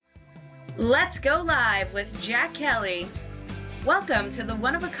Let's go live with Jack Kelly. Welcome to the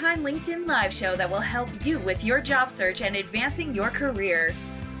one-of-a-kind LinkedIn live show that will help you with your job search and advancing your career.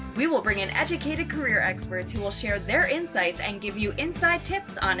 We will bring in educated career experts who will share their insights and give you inside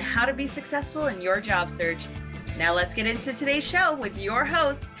tips on how to be successful in your job search. Now let's get into today's show with your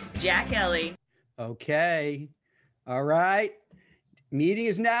host, Jack Kelly. Okay. All right. Meeting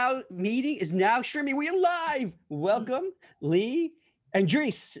is now streaming. We are live. Welcome, Lee and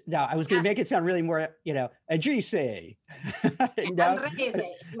Dries. Now, I was going to make it sound really more, Dries. Andrese. You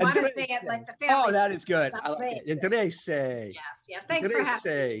want to say it like the family. Oh, that is good. Andrese. Yes. Thanks for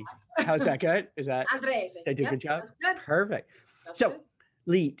having me. How's that good? Is that Andrese? Did I do a good job? That's good. Perfect. That's So, good.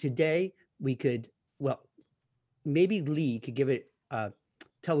 Lee, today we could, maybe Lee could give it, tell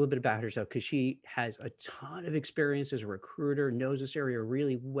a little bit about herself, because she has a ton of experience as a recruiter, knows this area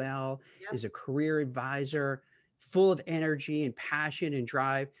really well, is a career advisor, full of energy and passion and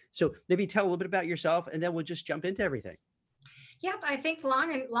drive. So maybe tell a little bit about yourself, and then we'll just jump into everything. Yep, I think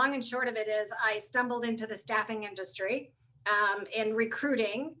long and short of it is I stumbled into the staffing industry in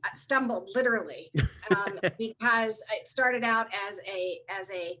recruiting. I stumbled literally because it started out as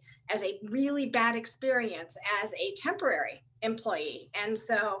a really bad experience as a temporary employee. And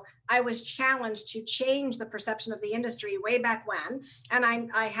so I was challenged to change the perception of the industry way back when. And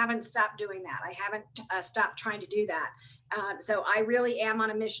I haven't stopped doing that. I haven't stopped trying to do that. So I really am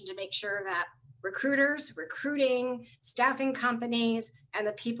on a mission to make sure that recruiters, recruiting, staffing companies, and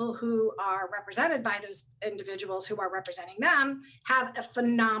the people who are represented by those individuals who are representing them have a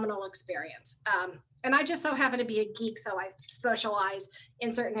phenomenal experience. And I just so happen to be a geek, so I specialize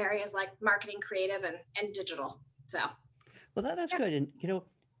in certain areas like marketing, creative, and digital. So. Well, that's good. And,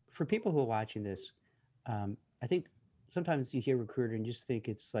 for people who are watching this, I think sometimes you hear recruiter and just think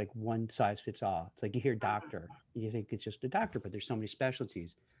it's like one size fits all. It's like you hear doctor, and you think it's just a doctor, but there's so many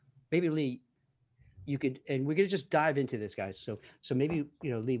specialties. Maybe, Lee, you could, and we're going to just dive into this, guys. So maybe,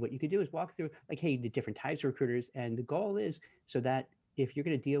 Lee, what you could do is walk through like, hey, the different types of recruiters. And the goal is so that if you're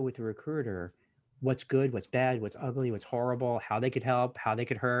going to deal with a recruiter, what's good, what's bad, what's ugly, what's horrible, how they could help, how they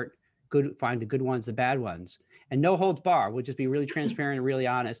could hurt, find the good ones, the bad ones, and no holds bar. We'll just be really transparent and really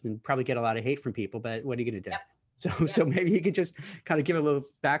honest, and probably get a lot of hate from people, but what are you going to do? Yep. So maybe you could just kind of give a little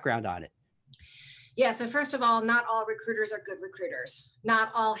background on it. Yeah. So first of all, not all recruiters are good recruiters.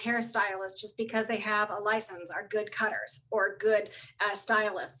 Not all hairstylists, just because they have a license, are good cutters or good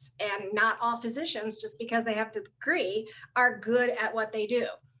stylists. And not all physicians, just because they have a degree, are good at what they do.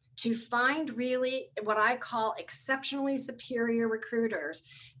 To find really what I call exceptionally superior recruiters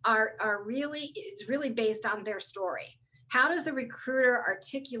it's really based on their story. How does the recruiter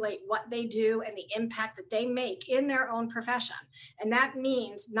articulate what they do and the impact that they make in their own profession? And that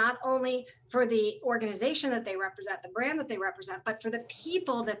means not only for the organization that they represent, the brand that they represent, but for the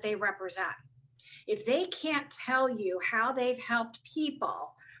people that they represent. If they can't tell you how they've helped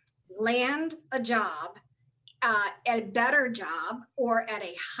people land a job, at a better job or at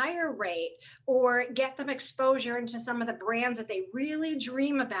a higher rate, or get them exposure into some of the brands that they really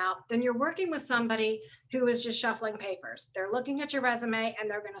dream about, then you're working with somebody who is just shuffling papers. They're looking at your resume and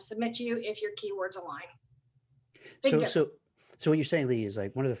they're going to submit you if your keywords align. So what you're saying, Lee, is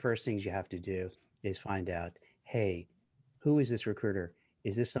like one of the first things you have to do is find out, hey, who is this recruiter?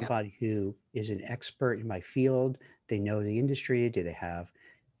 Is this somebody who is an expert in my field? They know the industry. Do they have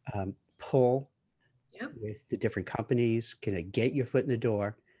pull with the different companies? Can it get your foot in the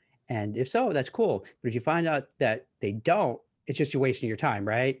door? And if so, that's cool. But if you find out that they don't, it's just you're wasting your time,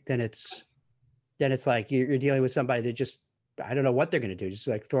 right? Then it's like you're dealing with somebody that just, I don't know what they're going to do, just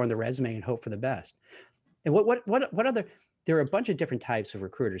like throw in the resume and hope for the best. And what other, there are a bunch of different types of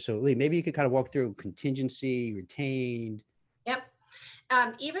recruiters. So Lee, maybe you could kind of walk through contingency, retained. Yep.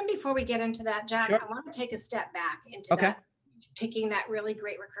 Even before we get into that, Jack, I want to take a step back into that. Picking that really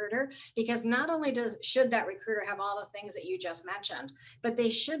great recruiter, because not only should that recruiter have all the things that you just mentioned, but they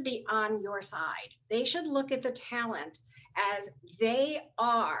should be on your side. They should look at the talent as they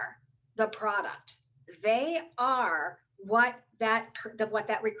are the product. They are what that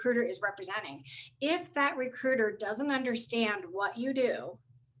recruiter is representing. If that recruiter doesn't understand what you do,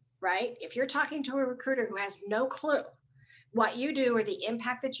 right? If you're talking to a recruiter who has no clue what you do or the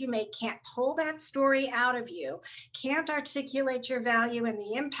impact that you make, can't pull that story out of you, can't articulate your value and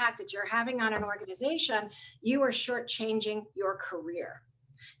the impact that you're having on an organization, you are shortchanging your career.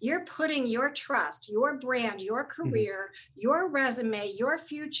 You're putting your trust, your brand, your career, your resume, your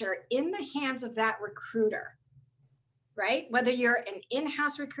future in the hands of that recruiter. right? Whether you're an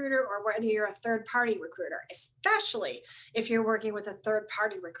in-house recruiter or whether you're a third-party recruiter, especially if you're working with a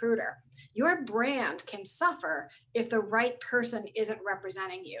third-party recruiter, your brand can suffer if the right person isn't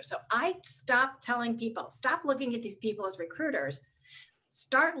representing you. So I stop telling people, stop looking at these people as recruiters,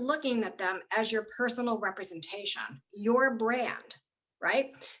 start looking at them as your personal representation, your brand,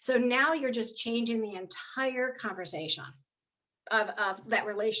 right? So now you're just changing the entire conversation of that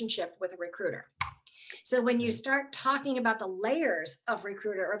relationship with a recruiter. So when you start talking about the layers of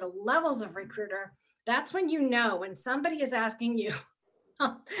recruiter or the levels of recruiter, that's when you know when somebody is asking you.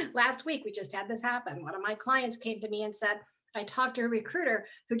 Last week, we just had this happen. One of my clients came to me and said, I talked to a recruiter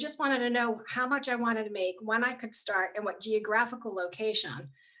who just wanted to know how much I wanted to make, when I could start, and what geographical location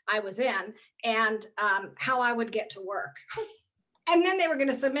I was in, and how I would get to work. And then they were going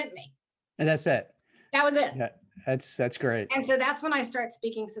to submit me. And that's it. That was it. Yeah, that's great. And so that's when I start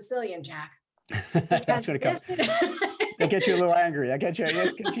speaking Sicilian, Jack. That's when it comes. That gets you a little angry. That gets you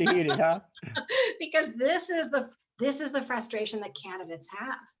heated, huh? Because this is the frustration that candidates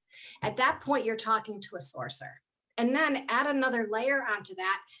have. At that point, you're talking to a sourcer. And then add another layer onto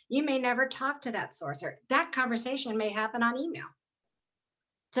that. You may never talk to that sourcer. That conversation may happen on email.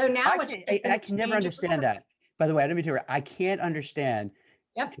 So now I can never understand that. By the way, I don't mean to. I can't understand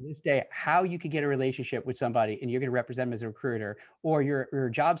to this day how you could get a relationship with somebody and you're going to represent them as a recruiter or you're a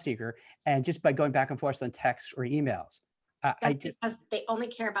job seeker, and just by going back and forth on text or emails. Because they only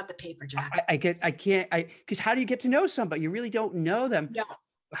care about the paper, Jack. Because how do you get to know somebody? You really don't know them. No.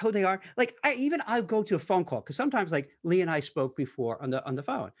 Who they are. Like I'll go to a phone call because sometimes like Lee and I spoke before on the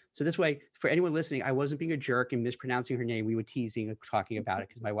phone. So this way, for anyone listening, I wasn't being a jerk and mispronouncing her name. We were teasing and talking about it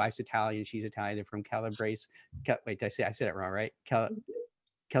because my wife's Italian, she's Italian. They're from Calabrese. Wait, I said it wrong, right?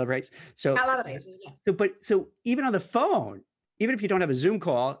 Calabrese. So even on the phone, even if you don't have a Zoom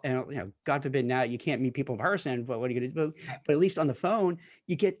call, and God forbid now you can't meet people in person, but what are you going to do? But at least on the phone,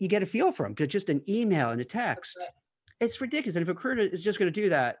 you get a feel for them. Because just an email and a text. It's ridiculous. And if a recruiter is just going to do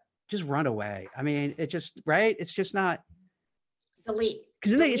that, just run away. I mean, it's just not. Delete.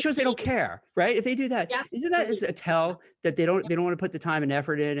 Because then it shows they don't care, right? If they do that, isn't that a tell that they don't want to put the time and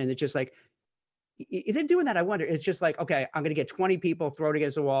effort in? And it's just like, if they're doing that, I wonder, it's just like, okay, I'm going to get 20 people, throw it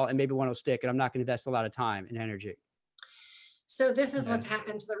against the wall, and maybe one will stick, and I'm not going to invest a lot of time and energy. So this is what's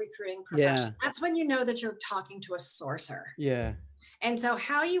happened to the recruiting profession. Yeah. That's when you know that you're talking to a sourcer. Yeah. And so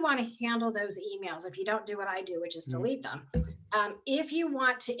how you want to handle those emails, if you don't do what I do, which is delete them, if you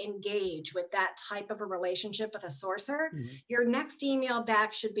want to engage with that type of a relationship with a sourcer, your next email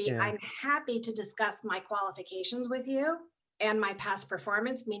back should be, I'm happy to discuss my qualifications with you and my past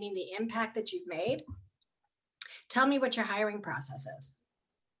performance, meaning the impact that you've made. Tell me what your hiring process is.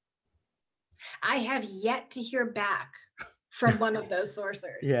 I have yet to hear back from one of those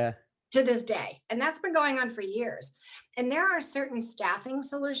sourcers. To this day. And that's been going on for years. And there are certain staffing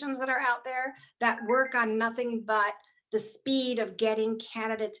solutions that are out there that work on nothing but the speed of getting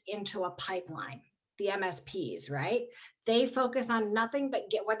candidates into a pipeline, the MSPs, right? They focus on nothing but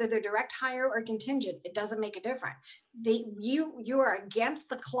whether they're direct hire or contingent, it doesn't make a difference. You are against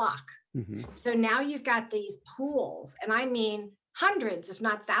the clock. So now you've got these pools, and I mean hundreds, if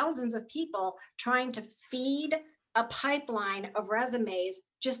not thousands of people trying to feed a pipeline of resumes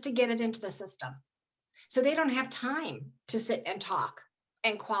just to get it into the system. So they don't have time to sit and talk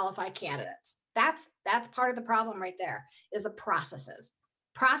and qualify candidates. That's part of the problem right there, is the processes.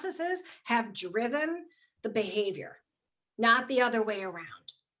 Processes have driven the behavior, not the other way around.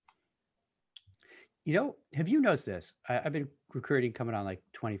 Have you noticed this? I've been recruiting coming on like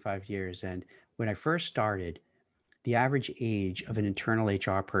 25 years. And when I first started, the average age of an internal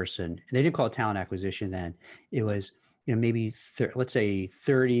HR person, and they didn't call it talent acquisition then, it was, maybe let's say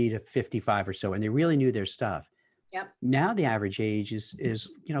 30 to 55 or so, and they really knew their stuff. Now the average age is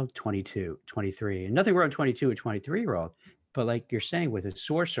 22, 23, and nothing wrong with 22 or 23-year-old, but like you're saying, with a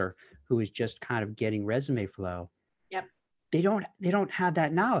sourcer who is just kind of getting resume flow, they don't have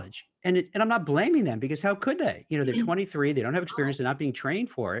that knowledge. And I'm not blaming them, because how could they? They're 23, they don't have experience, they're not being trained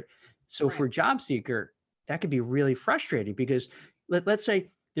for it. So for a job seeker, that could be really frustrating, because let's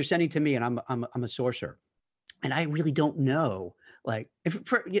say they're sending to me and I'm a sourcer, and I really don't know, like,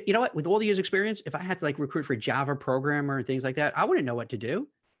 with all the years experience, if I had to like recruit for a Java programmer and things like that, I wouldn't know what to do.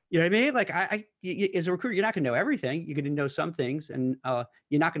 You know what I mean? Like as a recruiter, you're not going to know everything. You're going to know some things, and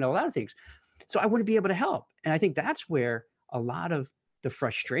you're not going to know a lot of things. So I wouldn't be able to help. And I think that's where a lot of the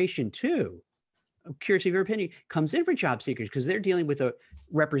frustration too, I'm curious of your opinion, comes in for job seekers, because they're dealing with a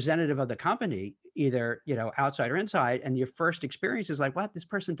representative of the company, either, outside or inside. And your first experience is like, what? This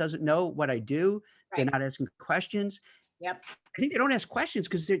person doesn't know what I do. They're not asking questions. I think they don't ask questions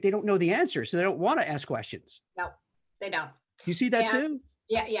because they don't know the answer. So they don't want to ask questions. No, They don't. You see that And too?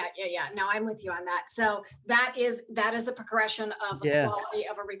 yeah. No, I'm with you on that. So that is the progression of the Yeah. quality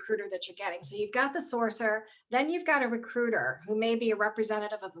of a recruiter that you're getting. So you've got the sourcer, then you've got a recruiter who may be a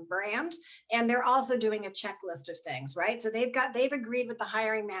representative of the brand, and they're also doing a checklist of things, right? So they've agreed with the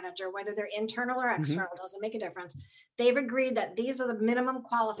hiring manager, whether they're internal or external, doesn't make a difference. They've agreed that these are the minimum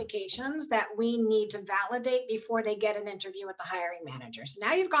qualifications that we need to validate before they get an interview with the hiring manager. So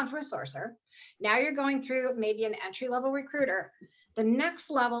now you've gone through a sourcer. Now you're going through maybe an entry-level recruiter. The next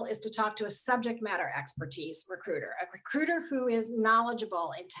level is to talk to a subject matter expertise recruiter, a recruiter who is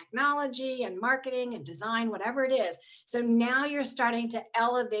knowledgeable in technology and marketing and design, whatever it is. So now you're starting to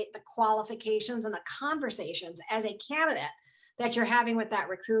elevate the qualifications and the conversations as a candidate that you're having with that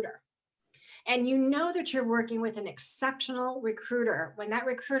recruiter. And you know that you're working with an exceptional recruiter when that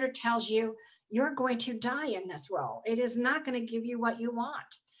recruiter tells you you're going to die in this role. It is not going to give you what you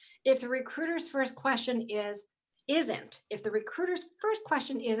want. If the recruiter's first question if the recruiter's first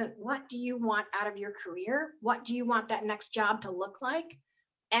question isn't, what do you want out of your career? What do you want that next job to look like?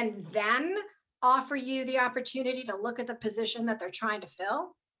 And then offer you the opportunity to look at the position that they're trying to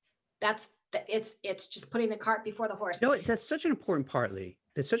fill. It's just putting the cart before the horse. No, that's such an important part, Lee.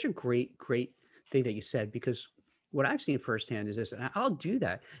 That's such a great thing that you said, because what I've seen firsthand is this, and I'll do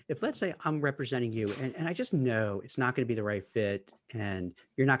that. If, let's say, I'm representing you and I just know it's not going to be the right fit and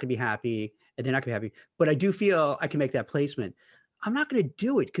you're not going to be happy and they're not going to be happy, but I do feel I can make that placement, I'm not going to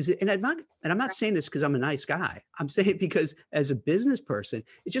do it I'm not saying this because I'm a nice guy. I'm saying it because as a business person,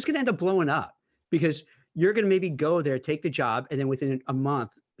 it's just going to end up blowing up because you're going to maybe go there, take the job, and then within a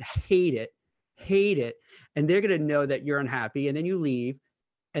month, hate it. And they're going to know that you're unhappy, and then you leave.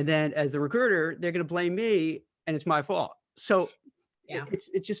 And then as the recruiter, they're going to blame me and it's my fault. So Yeah.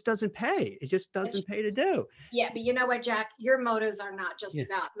 it just doesn't pay. It just doesn't pay to do. Yeah, but you know what, Jack? Your motives are not just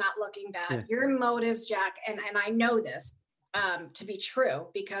about not looking bad. Yeah. Your motives, Jack, and I know this to be true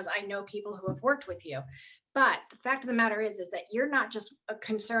because I know people who have worked with you. But the fact of the matter is that you're not just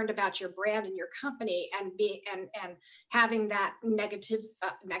concerned about your brand and your company and having that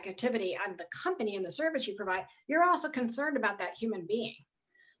negativity on the company and the service you provide. You're also concerned about that human being.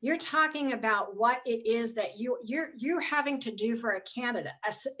 You're talking about what it is that you're having to do for a candidate.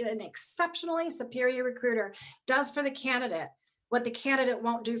 An exceptionally superior recruiter does for the candidate what the candidate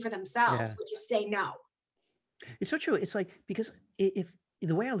won't do for themselves, which is say no. It's so true. It's like, because if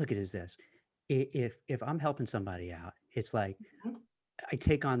the way I look at it is this, if I'm helping somebody out, it's like, I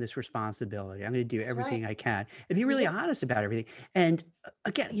take on this responsibility. I'm going to do everything I can and be really honest about everything. And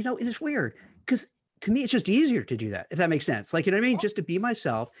again, it is weird because to me, it's just easier to do that, if that makes sense. Like, you know what I mean? Just to be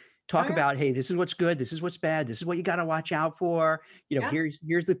myself, talk about, hey, this is what's good. This is what's bad. This is what you got to watch out for. Here's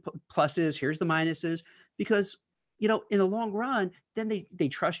the pluses, here's the minuses, because, in the long run, then they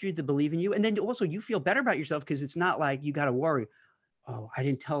trust you, they believe in you. And then also you feel better about yourself because it's not like you got to worry, oh, I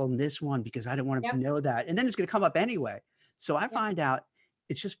didn't tell them this one because I didn't want them to know that. And then it's going to come up anyway. So I find out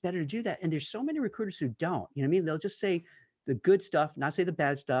it's just better to do that. And there's so many recruiters who don't, you know what I mean? They'll just say the good stuff, not say the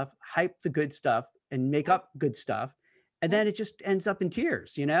bad stuff, hype the good stuff and make up good stuff. And then it just ends up in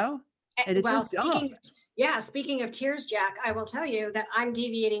tears, And it's just dumb. Speaking of tears, Jack, I will tell you that I'm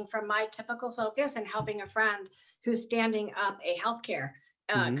deviating from my typical focus and helping a friend who's standing up a healthcare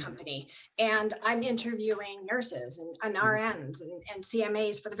company. And I'm interviewing nurses and RNs and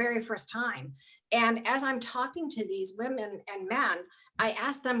CMAs for the very first time. And as I'm talking to these women and men, I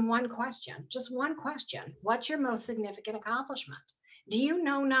ask them one question, just one question. What's your most significant accomplishment? Do you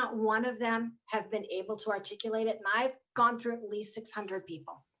know not one of them have been able to articulate it? And I've gone through at least 600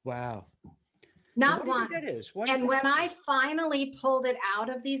 people. Wow. Not one. That is. And when I finally pulled it out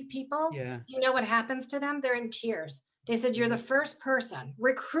of these people, you know what happens to them? They're in tears. They said, you're the first person,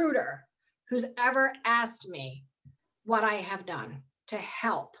 recruiter, who's ever asked me what I have done to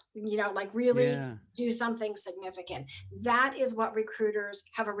help, really do something significant. That is what recruiters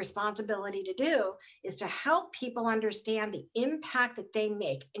have a responsibility to do, is to help people understand the impact that they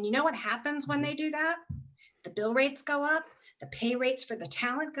make. And you know what happens when they do that? The bill rates go up, the pay rates for the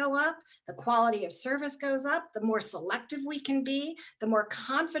talent go up, the quality of service goes up, the more selective we can be, the more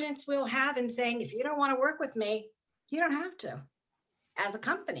confidence we'll have in saying, if you don't want to work with me, you don't have to. As a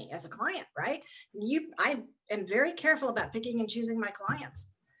company, as a client, right? I am very careful about picking and choosing my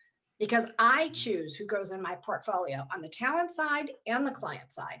clients because I choose who goes in my portfolio on the talent side and the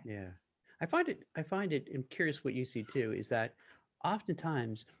client side. Yeah. I find it, I'm curious what you see too, is that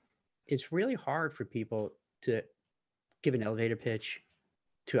oftentimes it's really hard for people to give an elevator pitch,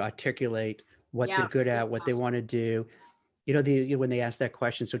 to articulate what they're good at, what they want to do. when they ask that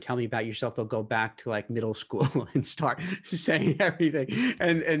question, so tell me about yourself, they'll go back to like middle school and start saying everything.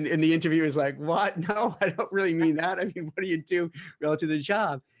 And the interviewer is like, what? No, I don't really mean that. I mean, what do you do relative to the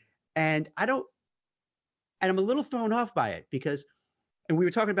job? And I'm a little thrown off by it because, and we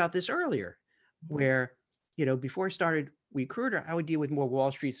were talking about this earlier, where, before I started Recruiter, I would deal with more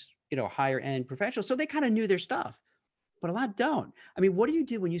Wall Street's, higher end professionals. So they kind of knew their stuff, but a lot don't. I mean, what do you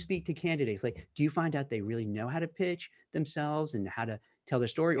do when you speak to candidates? Like, do you find out they really know how to pitch themselves and how to tell their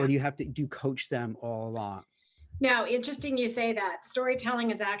story, or do you have to coach them all along? No, interesting you say that.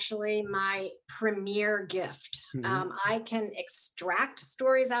 Storytelling is actually my premier gift. I can extract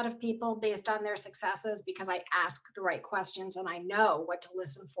stories out of people based on their successes because I ask the right questions and I know what to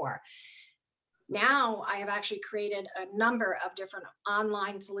listen for. Now I have actually created a number of different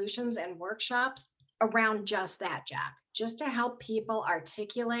online solutions and workshops around just that, Jack, just to help people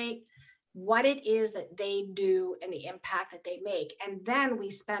articulate what it is that they do and the impact that they make. And then we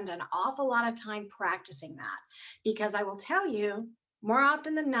spend an awful lot of time practicing that, because I will tell you, more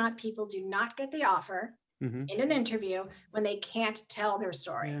often than not, people do not get the offer in an interview when they can't tell their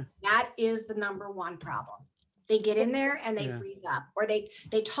story. Yeah. That is the number one problem. They get in there and they freeze up, or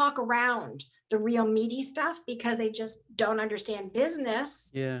they talk around the real meaty stuff because they just don't understand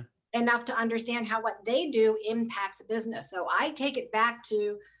business enough to understand how what they do impacts a business. So I take it back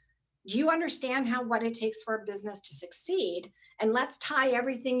to, do you understand what it takes for a business to succeed? And let's tie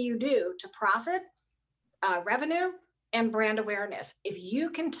everything you do to profit, revenue, and brand awareness. If you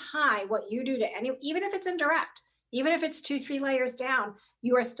can tie what you do to even if it's indirect, even if it's 2-3 layers down,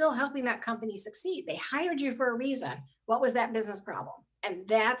 you are still helping that company succeed. They hired you for a reason. What was that business problem? And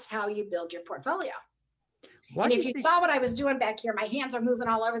that's how you build your portfolio. And if you saw what I was doing back here, my hands are moving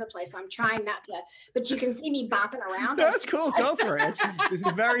all over the place. So I'm trying not to, but you can see me bopping around. That's cool. Go for it. It's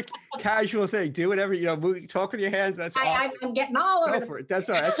a very casual thing. Do whatever, talk with your hands. That's awesome. I'm getting all over. Go for it. That's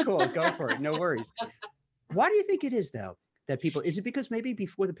all right. That's cool. Go for it. No worries. Why do you think it is, though, that people, is it because maybe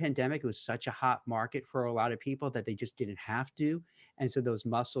before the pandemic, it was such a hot market for a lot of people that they just didn't have to? And so those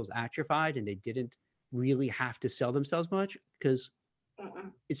muscles atrophied and they didn't really have to sell themselves much? Because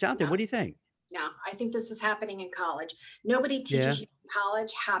it's out there. What do you think? No, I think this is happening in college. Nobody teaches you in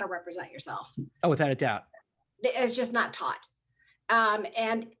college how to represent yourself. Oh, without a doubt. It's just not taught.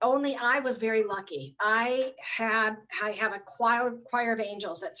 And only I was very lucky. I have a choir of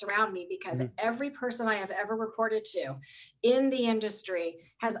angels that surround me, because every person I have ever reported to in the industry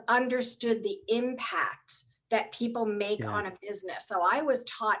has understood the impact that people make on a business. So I was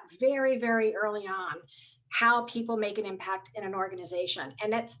taught very, very early on how people make an impact in an organization.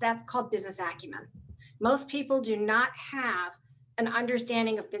 And that's called business acumen. Most people do not have an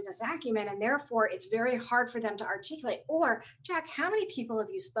understanding of business acumen, and therefore it's very hard for them to articulate. Or, Jack, how many people have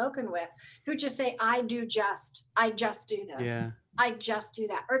you spoken with who just say, I just do this. Yeah. I just do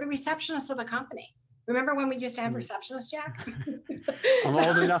that. Or the receptionist of a company. Remember when we used to have receptionists, Jack?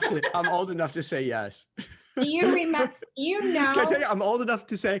 I'm old enough to say yes. Do you remember, Can I tell you, I'm old enough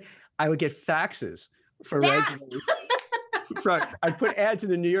to say I would get faxes for resumes. I'd put ads in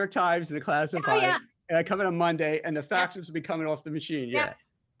the New York Times and the Classified, and I come in on Monday, and the faxes would be coming off the machine. Yeah.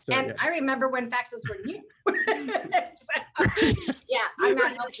 So, and I remember when faxes were new. I'm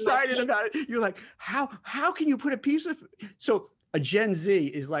not excited about it. You're like, how can you put a piece of, so a Gen Z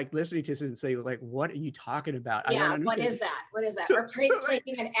is like listening to this and say, like, what are you talking about? Yeah, what is that? What is that? Or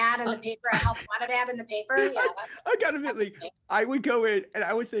taking an ad in the paper, a help wanted ad in the paper. Yeah, I gotta admit, like, I would go in and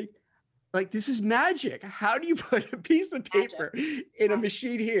I would think, like, this is magic. How do you put a piece of paper in a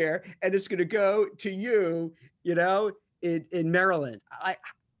machine here and it's going to go to you, in Maryland?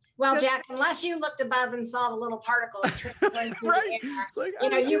 Well, Jack, unless you looked above and saw the little particles trickling through the air,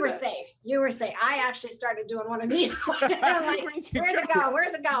 like, you were safe. You were safe. I actually started doing one of these. I'm like, where's it going?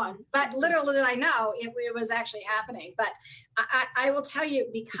 Where's it going? But little did I know it was actually happening. But I will tell you,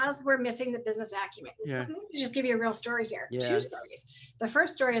 because we're missing the business acumen. Let me just give you a real story here. 2 stories. The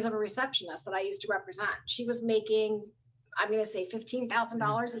first story is of a receptionist that I used to represent. She was making, I'm going to say $15,000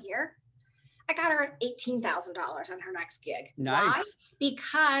 a year. I got her $18,000 on her next gig. Nice. Why?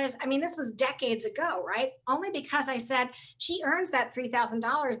 Because, this was decades ago, right? Only because I said she earns that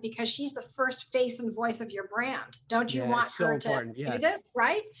 $3,000 because she's the first face and voice of your brand. Don't you want her to do this,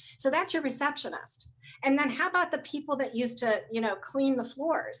 right? So that's your receptionist. And then how about the people that used to, clean the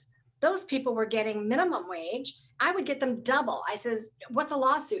floors? Those people were getting minimum wage. I would get them double. I says, what's a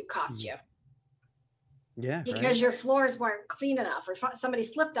lawsuit cost you? Yeah, because your floors weren't clean enough, or somebody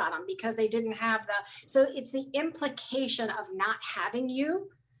slipped on them because they didn't have so it's the implication of not having you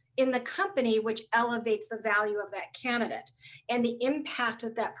in the company, which elevates the value of that candidate and the impact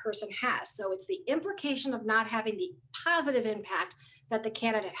that that person has. So it's the implication of not having the positive impact that the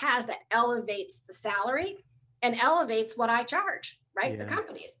candidate has that elevates the salary and elevates what I charge, right? The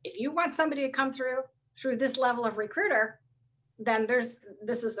companies. If you want somebody to come through this level of recruiter, then this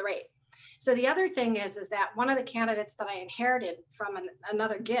is the rate. So the other thing is that one of the candidates that I inherited from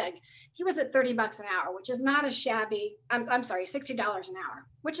another gig, he was at $30 an hour, which is not a shabby, I'm sorry, $60 an hour,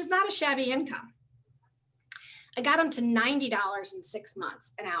 which is not a shabby income. I got him to $90 in 6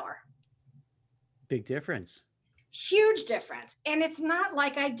 months an hour. Big difference. Huge difference. And it's not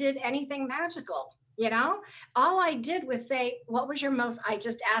like I did anything magical. You know, all I did was say, I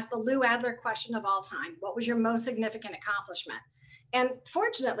just asked the Lou Adler question of all time. What was your most significant accomplishment? And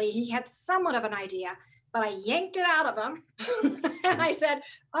fortunately, he had somewhat of an idea, but I yanked it out of him. And I said,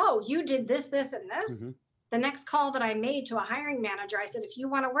 oh, you did this, this, and this. Mm-hmm. The next call that I made to a hiring manager, I said, if you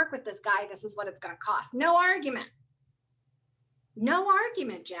want to work with this guy, this is what it's going to cost. No argument,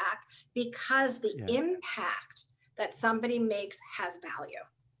 Jack, because the impact that somebody makes has value.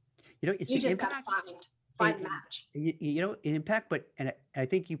 You know, it's you just got to find the match. You know, impact, but, and I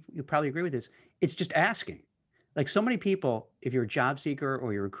think you probably agree with this, it's just asking. Like so many people, if you're a job seeker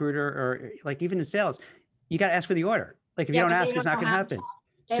or you're a recruiter or like even in sales, you got to ask for the order. Like if you don't ask, it's not going to happen.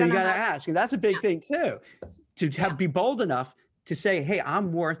 So you got to ask. And that's a big thing too, to be bold enough to say, hey,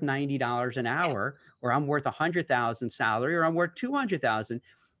 I'm worth $90 an hour, or I'm worth 100,000 salary, or I'm worth 200,000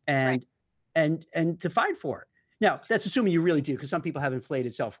 and to fight for it. Now, that's assuming you really do, because some people have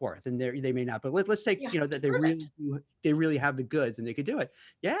inflated self-worth and they may not, but let's take, you know, that they really have the goods and they could do it.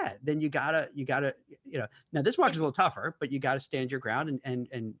 Yeah. Then you gotta, you know, now this market is a little tougher, but you got to stand your ground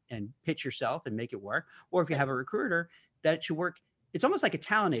and pitch yourself and make it work. Or if you have a recruiter, that should work. It's almost like a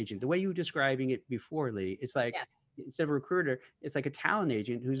talent agent. The way you were describing it before, Lee, it's like, instead of a recruiter, it's like a talent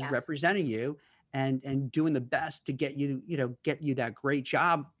agent who's representing you and doing the best to get you, get you that great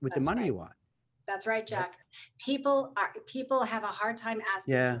job with the money you want. That's right, Jack. People have a hard time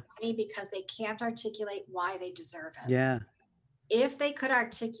asking for money because they can't articulate why they deserve it. Yeah. If they could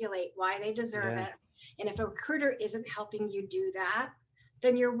articulate why they deserve it, and if a recruiter isn't helping you do that,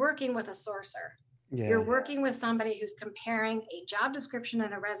 then you're working with a sourcer. Yeah. You're working with somebody who's comparing a job description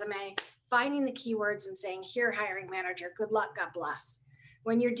and a resume, finding the keywords and saying, here, hiring manager, good luck, God bless.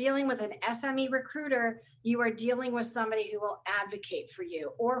 When you're dealing with an SME recruiter, you are dealing with somebody who will advocate for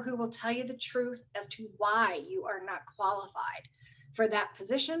you or who will tell you the truth as to why you are not qualified for that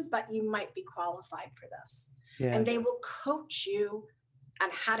position, but you might be qualified for this. Yeah. And they will coach you on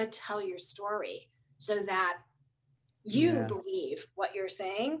how to tell your story so that you believe what you're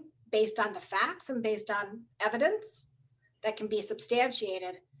saying based on the facts and based on evidence that can be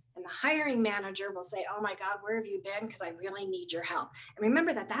substantiated. And the hiring manager will say, oh my God, where have you been? Because I really need your help. And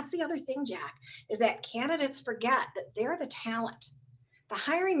remember that's the other thing, Jack, is that candidates forget that they're the talent. The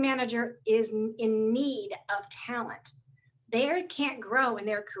hiring manager is in need of talent. They can't grow in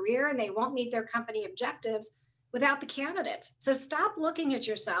their career and they won't meet their company objectives without the candidates. So stop looking at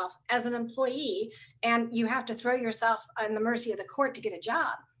yourself as an employee and you have to throw yourself on the mercy of the court to get a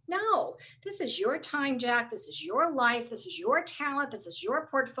job. No, this is your time, Jack. This is your life. This is your talent. This is your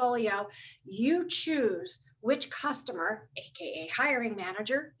portfolio. You choose which customer, AKA hiring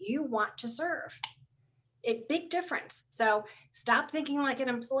manager, you want to serve. A big difference. So stop thinking like an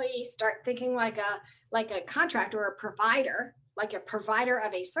employee, start thinking like a contractor or a provider, like a provider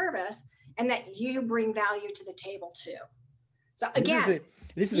of a service, and that you bring value to the table too. So again,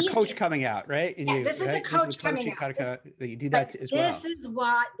 this is the coach coming out, right? This is the coach coming out. You do that as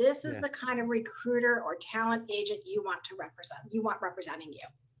well. This is the kind of recruiter or talent agent you want to represent. You want representing you,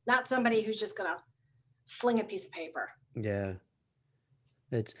 not somebody who's just going to fling a piece of paper. Yeah.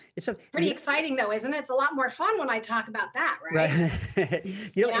 It's pretty exciting though, isn't it? It's a lot more fun when I talk about that, right?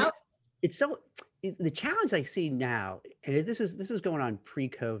 Right. It's so, the challenge I see now, and this is going on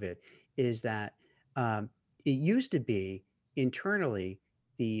pre-COVID, is that it used to be internally,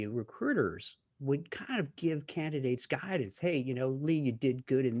 the recruiters would kind of give candidates guidance. Hey, Lee, you did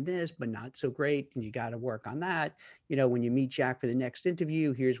good in this, but not so great. And you got to work on that. When you meet Jack for the next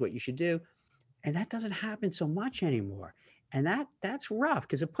interview, here's what you should do. And that doesn't happen so much anymore. And that's rough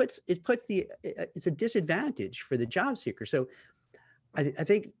because it's a disadvantage for the job seeker. So I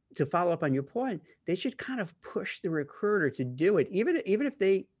think to follow up on your point, they should kind of push the recruiter to do it. Even if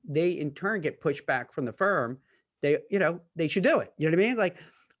they in turn get pushback from the firm, they should do it. You know what I mean? Like,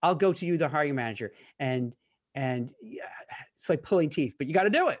 I'll go to you, the hiring manager, and it's like pulling teeth, but you got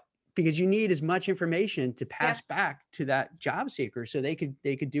to do it because you need as much information to pass back to that job seeker so they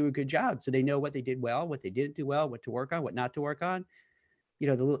could do a good job. So they know what they did well, what they didn't do well, what to work on, what not to work on.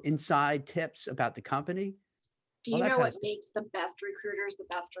 the little inside tips about the company. Do you know what makes the best recruiters the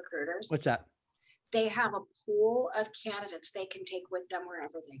best recruiters? What's that? They have a pool of candidates they can take with them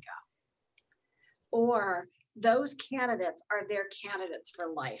wherever they go. Or those candidates are their candidates for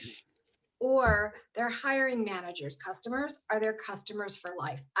life. Or their hiring managers, customers are their customers for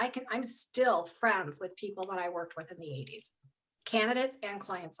life. I'm still friends with people that I worked with in the 80s, candidate and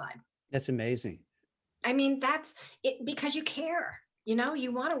client side. That's amazing. I mean, that's it, because you care.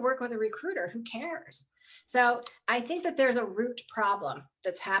 You want to work with a recruiter who cares. So I think that there's a root problem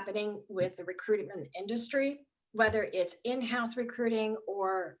that's happening with the recruitment industry, whether it's in-house recruiting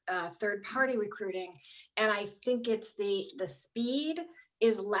or third-party recruiting. And I think it's the speed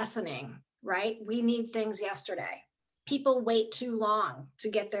is lessening, right? We need things yesterday. People wait too long to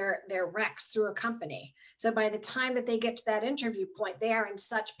get their recs through a company. So by the time that they get to that interview point, they are in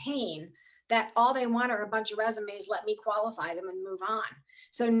such pain that all they want are a bunch of resumes, let me qualify them and move on.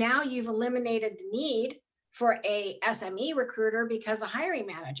 So now you've eliminated the need for a SME recruiter because the hiring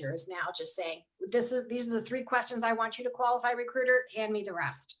manager is now just saying, these are the 3 questions I want you to qualify, recruiter, hand me the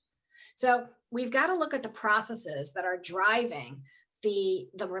rest. So we've got to look at the processes that are driving the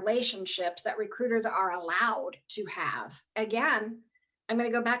relationships that recruiters are allowed to have. Again, I'm going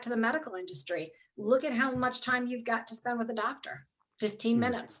to go back to the medical industry. Look at how much time you've got to spend with a doctor, 15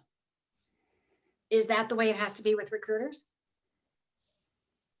 minutes. Is that the way it has to be with recruiters?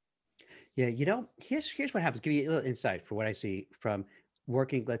 Yeah, here's what happens. Give you a little insight for what I see from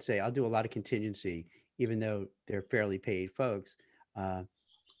working. Let's say I'll do a lot of contingency, even though they're fairly paid folks.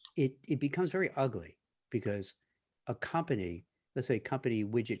 It becomes very ugly because a company, let's say Company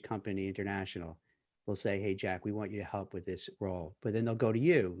Widget Company International, will say, hey, Jack, we want you to help with this role. But then they'll go to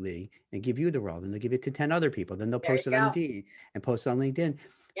you, Lee, and give you the role. Then they'll give it to 10 other people. Then they'll post it on Indeed and post it on LinkedIn.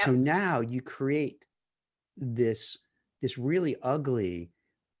 Yep. So now you create this really ugly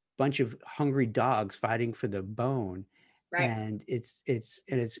bunch of hungry dogs fighting for the bone. Right. And it's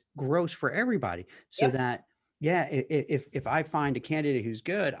gross for everybody. So that, if I find a candidate who's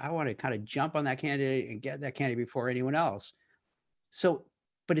good, I want to kind of jump on that candidate and get that candidate before anyone else. So,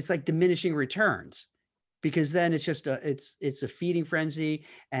 but it's like diminishing returns, because then it's just it's a feeding frenzy,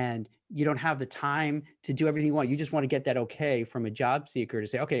 and you don't have the time to do everything you want. You just want to get that okay from a job seeker to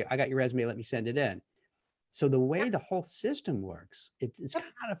say, okay, I got your resume, let me send it in. So the way the whole system works, it's kind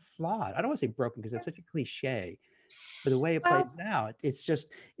of flawed. I don't want to say broken because that's such a cliche, but the way it plays out, it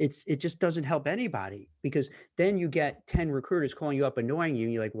just doesn't help anybody, because then you get 10 recruiters calling you up, annoying you.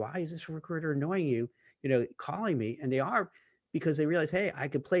 And you're like, why is this recruiter annoying you, calling me? And they are, because they realize, hey, I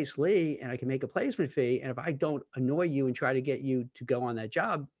could place Lee and I can make a placement fee. And if I don't annoy you and try to get you to go on that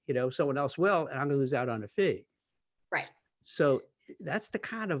job, someone else will, and I'm going to lose out on a fee. Right. So that's the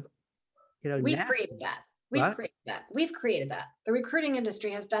kind of, we've created that. We've created that. The recruiting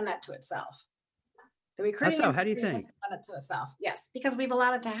industry has done that to itself. The recruiting industry How do you think? has done it to itself. Yes, because we've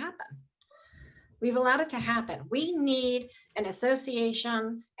allowed it to happen. We've allowed it to happen. We need an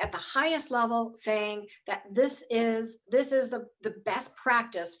association at the highest level saying that this is the best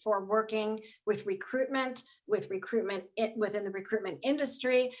practice for working with recruitment within the recruitment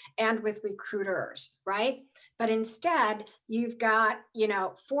industry and with recruiters, right? But instead, you've got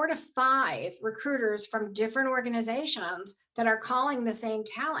 4 to 5 recruiters from different organizations that are calling the same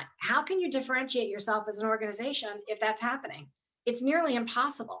talent. How can you differentiate yourself as an organization if that's happening? It's nearly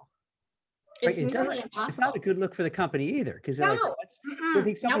impossible. It's nearly impossible. It's not a good look for the company either, because they're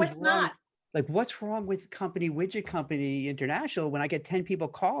it's not. Like, what's wrong with Company Widget Company International when I get 10 people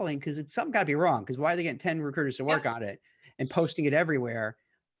calling? Because something got to be wrong. Because why are they getting 10 recruiters to work on it and posting it everywhere?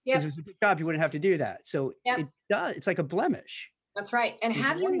 Because if it was a good job, you wouldn't have to do that. So it does. It's like a blemish. That's right. And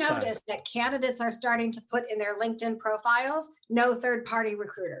have you noticed that candidates are starting to put in their LinkedIn profiles, no third-party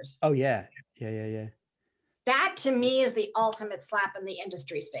recruiters? Oh, yeah. Yeah. That, to me, is the ultimate slap in the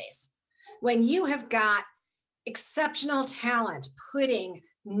industry's face. When you have got exceptional talent putting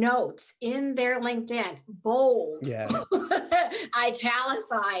notes in their LinkedIn, bold,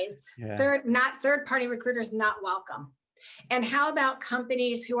 italicized, third-party recruiters not welcome. And how about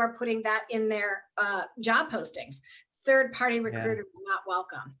companies who are putting that in their job postings? Third-party recruiters not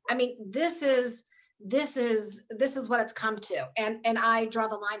welcome. I mean, this is what it's come to. And I draw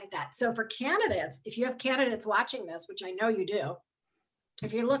the line at that. So for candidates, if you have candidates watching this, which I know you do,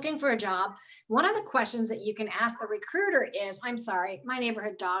 if you're looking for a job, one of the questions that you can ask the recruiter is, I'm sorry, my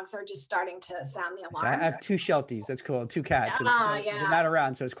neighborhood dogs are just starting to sound the alarms. I have 2 Shelties, that's cool, 2 cats. They're not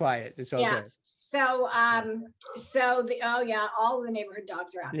around, so it's quiet. It's all good. So, all of the neighborhood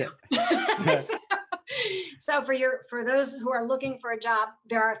dogs are out now. So for those who are looking for a job,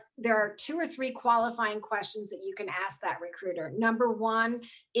 there are 2 or 3 qualifying questions that you can ask that recruiter. Number 1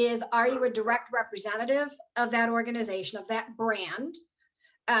 is, are you a direct representative of that organization, of that brand?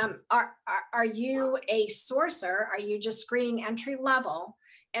 Are you a sourcer? Are you just screening entry level?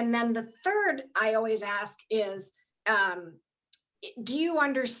 And then the third I always ask is, do you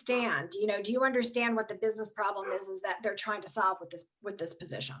understand? Do you understand what the business problem is that they're trying to solve with this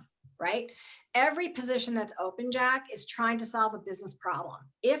position? Right? Every position that's open, Jack, is trying to solve a business problem.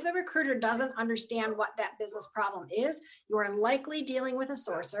 If the recruiter doesn't understand what that business problem is, you are likely dealing with a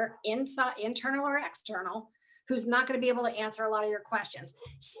sourcer, internal or external, who's not going to be able to answer a lot of your questions.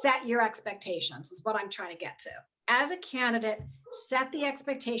 Set your expectations is what I'm trying to get to. As a candidate, set the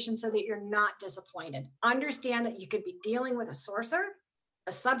expectation so that you're not disappointed. Understand that you could be dealing with a sourcer,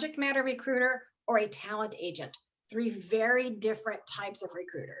 a subject matter recruiter, or a talent agent. 3 very different types of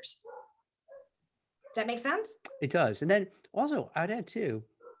recruiters. Does that make sense? It does. And then also I'd add too,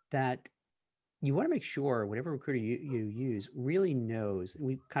 that you want to make sure whatever recruiter you use really knows, and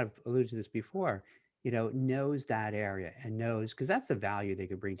we kind of alluded to this before, knows that area and knows, because that's the value they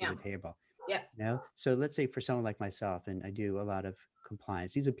could bring to the table. Yeah. So let's say for someone like myself, and I do a lot of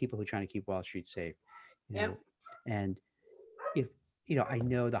compliance, these are people who are trying to keep Wall Street safe, and if, I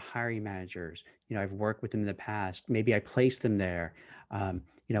know the hiring managers, I've worked with them in the past, maybe I placed them there.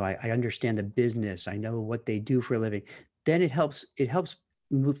 I understand the business, I know what they do for a living. Then it helps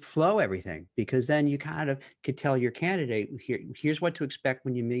flow everything, because then you kind of could tell your candidate, here's what to expect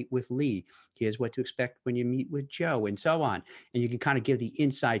when you meet with Lee. Here's what to expect when you meet with Joe, and so on. And you can kind of give the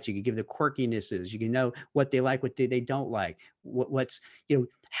insights, you can give the quirkinesses, you can know what they like, what they don't like, what's,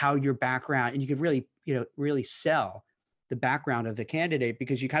 how your background, and you could really, really sell the background of the candidate,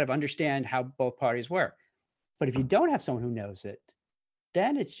 because you kind of understand how both parties work. But if you don't have someone who knows it,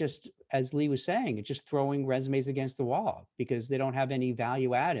 then it's just, as Lee was saying, it's just throwing resumes against the wall, because they don't have any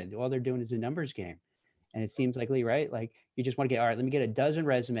value added. All they're doing is a numbers game. And it seems like, Lee, right? Like, you just want to get, all right, let me get a dozen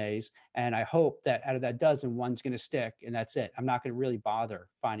resumes, and I hope that out of that dozen, one's going to stick, and that's it. I'm not going to really bother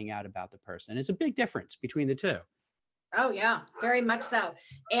finding out about the person. It's a big difference between the two. Oh yeah, very much so.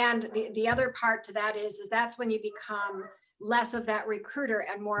 And the other part to that is that's when you become less of that recruiter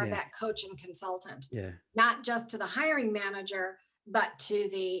and more of that coach and consultant. Yeah. Not just to the hiring manager, but to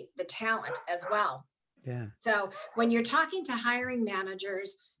the talent as well. Yeah. So when you're talking to hiring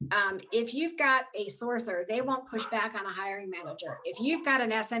managers, if you've got a sourcer, they won't push back on a hiring manager. If you've got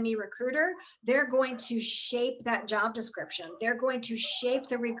an SME recruiter, they're going to shape that job description. They're going to shape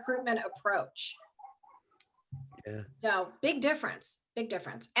the recruitment approach. Yeah. So big difference.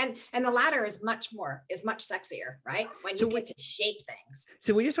 And the latter is much sexier, right? When you get to shape things.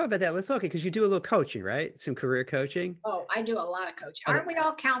 So when you talk about that, let's look at, because you do a little coaching, right? Some career coaching. Oh, I do a lot of coaching. Aren't we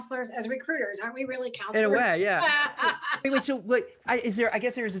all counselors as recruiters? Aren't we really counselors? In a way, yeah. I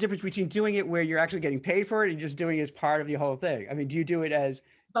guess there's a difference between doing it where you're actually getting paid for it and just doing it as part of the whole thing. I mean, do you do it as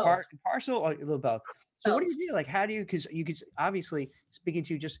part and parcel, or a little both? So what do you do? Like, how do you, because you could obviously, speaking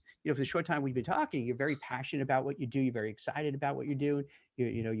to just, for the short time we've been talking, you're very passionate about what you do. You're very excited about what you're doing.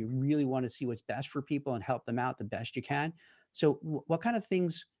 You really want to see what's best for people and help them out the best you can. So what kind of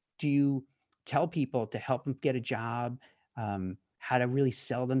things do you tell people to help them get a job? How to really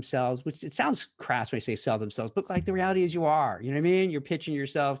sell themselves, which it sounds crass when I say sell themselves, but like the reality is you are, you know what I mean? You're pitching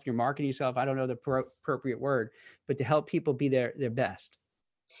yourself, you're marketing yourself. I don't know the appropriate word, but to help people be their best.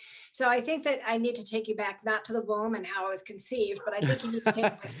 So I think that I need to take you back, not to the womb and how I was conceived, but I think you need to take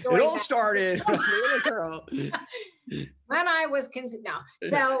my story. It all started with a little girl. When I was conceived. No.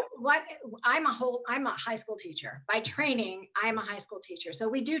 So I'm a high school teacher. By training, I'm a high school teacher. So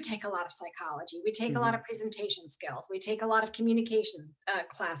we do take a lot of psychology. We take a lot of presentation skills. We take a lot of communication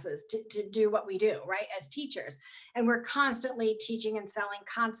classes to do what we do, right, as teachers. And we're constantly teaching and selling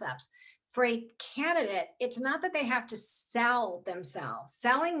concepts. For a candidate, it's not that they have to sell themselves.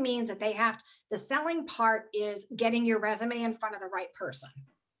 Selling means that the selling part is getting your resume in front of the right person,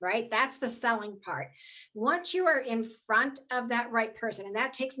 right? That's the selling part. Once you are in front of that right person, and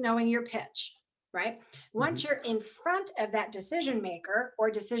that takes knowing your pitch, right? Once you're in front of that decision maker or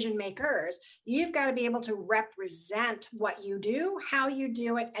decision makers, you've got to be able to represent what you do, how you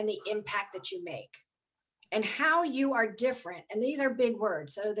do it, and the impact that you make. And how you are different. And these are big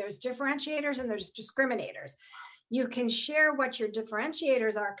words. So there's differentiators and there's discriminators. You can share what your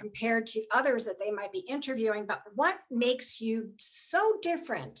differentiators are compared to others that they might be interviewing, but what makes you so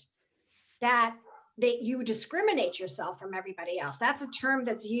different that you discriminate yourself from everybody else? That's a term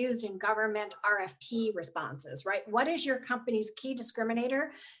that's used in government RFP responses, right? What is your company's key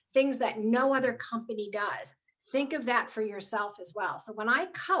discriminator? Things that no other company does. Think of that for yourself as well. So when I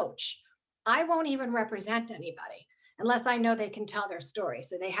coach, I won't even represent anybody unless I know they can tell their story.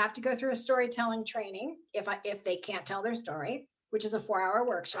 So they have to go through a storytelling training if they can't tell their story, which is a 4-hour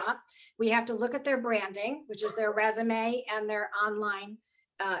workshop. We have to look at their branding, which is their resume and their online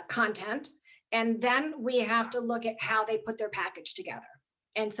content. And then we have to look at how they put their package together.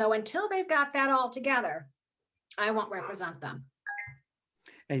 And so until they've got that all together, I won't represent them.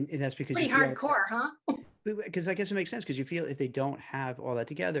 And that's because pretty hardcore, huh? Because I guess it makes sense, because you feel if they don't have all that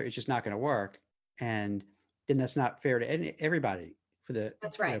together, it's just not going to work. And then that's not fair to everybody, for the,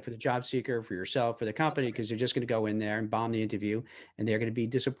 that's right, for the job seeker, for yourself, for the company, because they're just going to go in there and bomb the interview, and they're going to be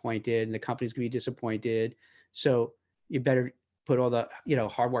disappointed, and the company's going to be disappointed. So you better put all the,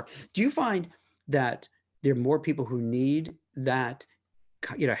 hard work. Do you find that there are more people who need that,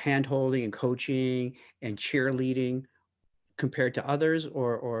 hand holding and coaching and cheerleading compared to others,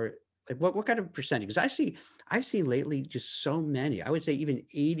 or like what kind of percentage? Because I've seen lately just so many, I would say even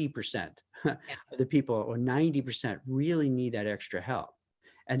 80% of the people, or 90% really need that extra help.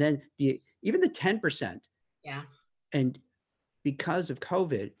 And then even the 10%. Yeah. And because of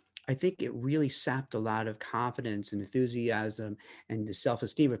COVID, I think it really sapped a lot of confidence and enthusiasm and the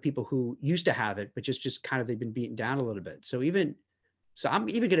self-esteem of people who used to have it, but just kind of, they've been beaten down a little bit. So I'm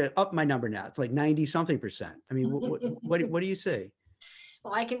even going to up my number now. It's like 90 something percent. I mean, what do you say?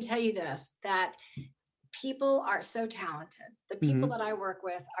 Well, I can tell you this, that people are so talented. The people that I work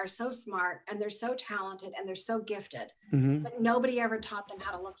with are so smart, and they're so talented, and they're so gifted, but nobody ever taught them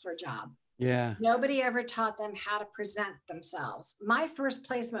how to look for a job. Yeah. Nobody ever taught them how to present themselves. My first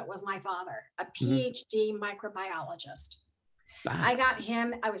placement was my father, a PhD microbiologist. Wow. I got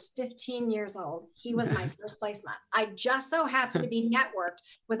him, I was 15 years old. He was my first placement. I just so happened to be networked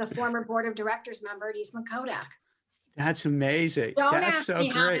with a former board of directors member at Eastman Kodak. That's amazing. Don't That's ask so me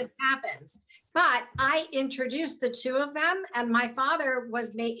how great. this happens. But I introduced the two of them, and my father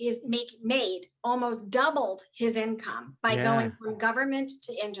made almost doubled his income by going from government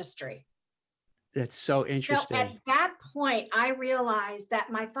to industry. That's so interesting. So at that point, I realized that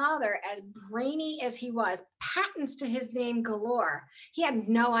my father, as brainy as he was, patents to his name galore, he had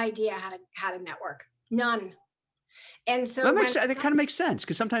no idea how to network. None. And so that kind of makes sense,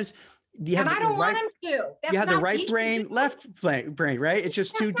 because sometimes you have, and I don't want him to. You have the right brain, left brain, right? It's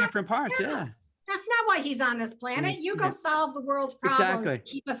just two different parts. Yeah. That's not why he's on this planet. You go solve the world's problems and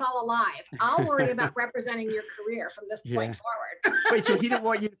keep us all alive. I'll worry about representing your career from this point forward. Wait, so he didn't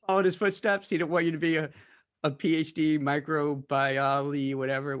want you to follow in his footsteps? He didn't want you to be a PhD microbiology,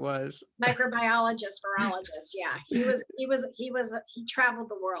 whatever it was? Microbiologist, virologist. Yeah. He traveled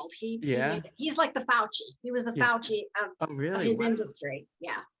the world. He's like the Fauci. He was the Fauci of his industry.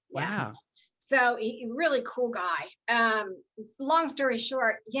 Yeah. Wow. So really cool guy. Long story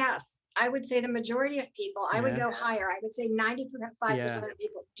short, yes, I would say the majority of people, I would go higher. I would say 95% of the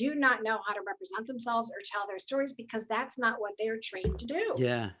people do not know how to represent themselves or tell their stories, because that's not what they're trained to do.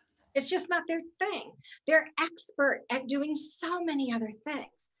 Yeah. It's just not their thing. They're expert at doing so many other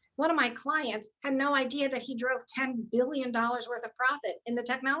things. One of my clients had no idea that he drove $10 billion worth of profit in the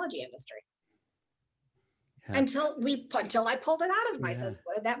technology industry. Yeah. Until I pulled it out of him. I says,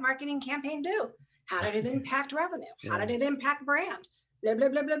 what did that marketing campaign do? How did it impact revenue? How did it impact brand? Blah, blah,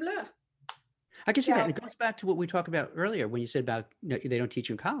 blah, blah, blah. I can see that. It goes back to what we talked about earlier when you said about, they don't teach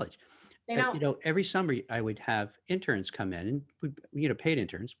you in college. They don't. Every summer I would have interns come in, and paid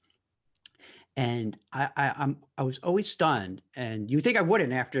interns. And I was always stunned, and you think I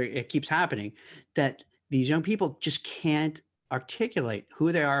wouldn't after it keeps happening, that these young people just can't articulate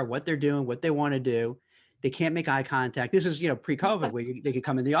who they are, what they're doing, what they want to do. They can't make eye contact. This is, pre-COVID, where they could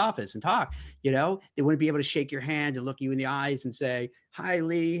come in the office and talk, they wouldn't be able to shake your hand and look you in the eyes and say, hi,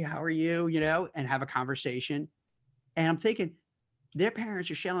 Lee, how are you, and have a conversation. And I'm thinking their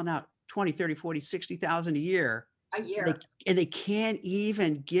parents are shelling out 20, 30, 40, 60,000 a year. And they can't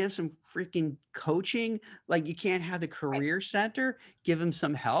even give some freaking coaching. Like, you can't have the career center give them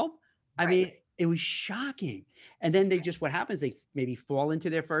some help. I mean, it was shocking. And then what happens? They maybe fall into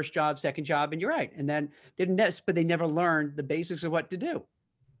their first job, second job, and you're right. And then but they never learned the basics of what to do.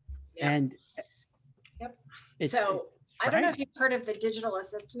 Yep. And I don't know if you've heard of the Digital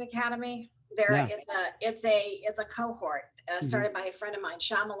Assistant Academy. It's a cohort started by a friend of mine,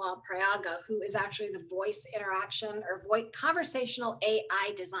 Shyamalal Prayaga, who is actually the voice interaction or voice conversational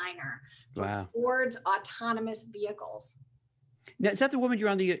AI designer for Ford's autonomous vehicles. Now, is that the woman you're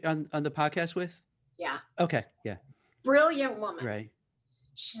on the podcast with? Yeah. Okay. Yeah. Brilliant woman. Right.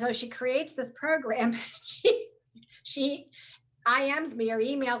 So she creates this program. She IMs me or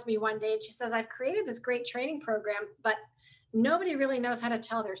emails me one day, and she says, I've created this great training program, but nobody really knows how to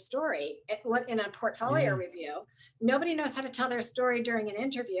tell their story in a portfolio review. Nobody knows how to tell their story during an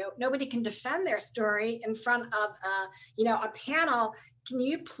interview. Nobody can defend their story in front of a panel. Can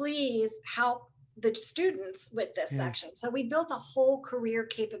you please help the students with this section? So we built a whole career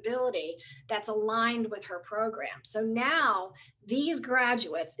capability that's aligned with her program. So now these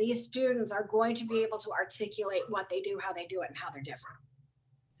graduates, these students are going to be able to articulate what they do, how they do it, and how they're different.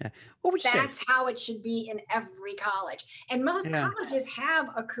 Yeah. What would you say? That's how it should be in every college. And most colleges have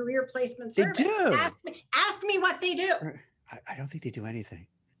a career placement service. They do. Ask me what they do. I don't think they do anything.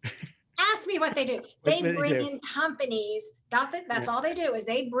 Ask me what they do. They bring in companies. That's all they do is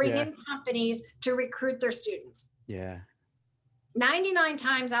they bring in companies to recruit their students. Yeah. 99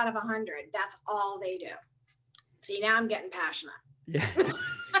 times out of 100, that's all they do. See, now I'm getting passionate. Yeah.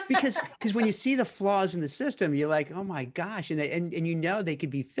 because when you see the flaws in the system, you're like, oh my gosh, and they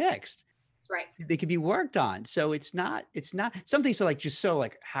could be fixed. Right. They could be worked on. So it's not something so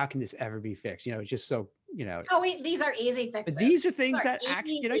how can this ever be fixed? It's just so, these are easy fixes. But these are things that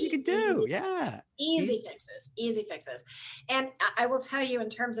actually, you can do. Easy fixes. And I will tell you, in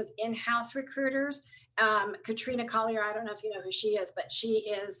terms of in-house recruiters, Katrina Collier, I don't know if you know who she is, but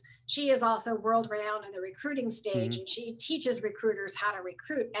she is also world renowned in the recruiting stage, and she teaches recruiters how to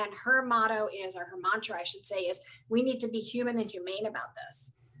recruit. And her motto is, or her mantra, I should say, is we need to be human and humane about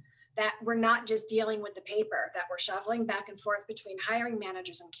this. That we're not just dealing with the paper, that we're shoveling back and forth between hiring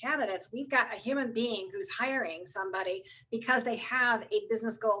managers and candidates. We've got a human being who's hiring somebody because they have a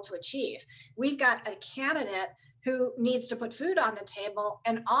business goal to achieve. We've got a candidate who needs to put food on the table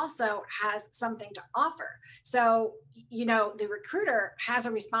and also has something to offer. So, the recruiter has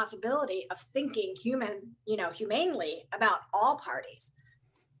a responsibility of thinking humanely about all parties.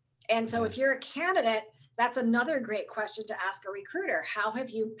 And so if you're a candidate, that's another great question to ask a recruiter. How do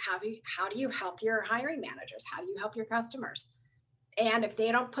you help your hiring managers? How do you help your customers? And if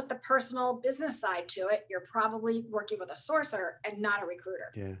they don't put the personal business side to it, you're probably working with a sourcer and not a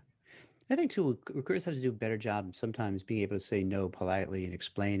recruiter. Yeah. I think too, recruiters have to do a better job sometimes being able to say no politely and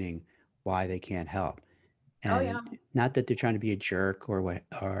explaining why they can't help. And not that they're trying to be a jerk or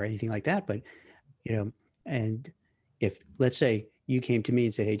anything like that, but and if, let's say, you came to me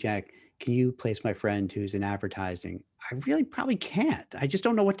and said, hey, Jack, can you place my friend who's in advertising? I really probably can't. I just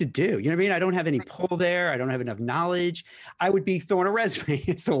don't know what to do. You know what I mean? I don't have any pull there. I don't have enough knowledge. I would be throwing a resume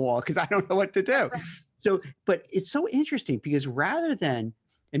against the wall because I don't know what to do. So, but it's so interesting because rather than,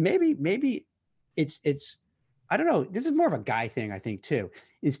 and maybe it's, I don't know, this is more of a guy thing, I think, too.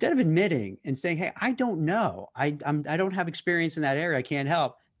 Instead of admitting and saying, hey, I don't know, I don't have experience in that area, I can't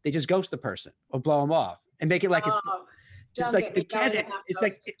help, they just ghost the person or blow them off and make it like it's like the candidate.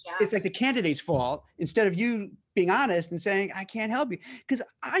 It's like the candidate's fault instead of you being honest and saying, I can't help you. Because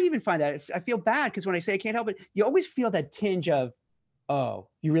I even find that I feel bad because when I say I can't help it, you always feel that tinge of, oh,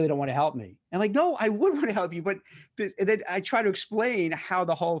 you really don't want to help me. And like, no, I would want to help you. But and then I try to explain how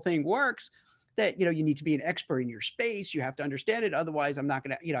the whole thing works, that, you need to be an expert in your space. You have to understand it. Otherwise, I'm not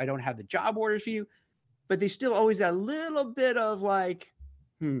going to, I don't have the job orders for you. But there's still always that little bit of like,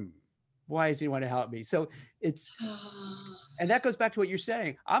 why does he want to help me? So it's, and that goes back to what you're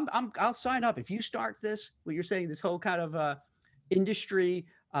saying. I'll sign up if you start this. What you're saying, this whole kind of industry,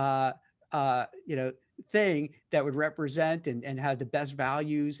 thing that would represent and have the best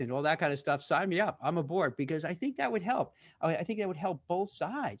values and all that kind of stuff. Sign me up. I'm aboard because I think that would help. I think that would help both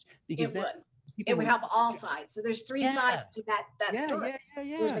sides because it would help all sides. So there's three sides to that story.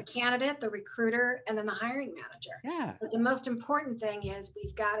 There's the candidate, the recruiter, and then the hiring manager. Yeah. But the most important thing is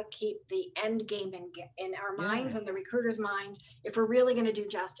we've got to keep the end game in our minds and the recruiter's mind if we're really going to do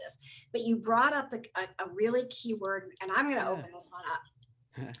justice. But you brought up a really key word, and I'm going to open this one up.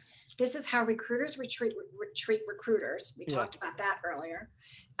 This is how recruiters treat recruiters. We talked about that earlier.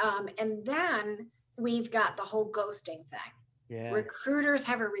 And then we've got the whole ghosting thing. Yeah. Recruiters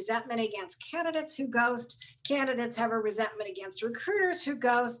have a resentment against candidates who ghost. Candidates have a resentment against recruiters who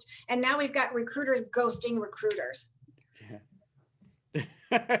ghost. And now we've got recruiters ghosting recruiters.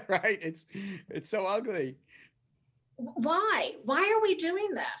 Yeah. Right. It's so ugly. Why are we doing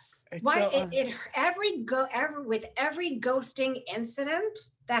this? With every ghosting incident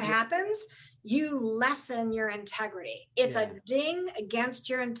that happens, you lessen your integrity. It's a ding against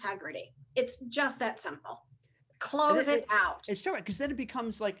your integrity. It's just that simple. Close it out. It's true, because then it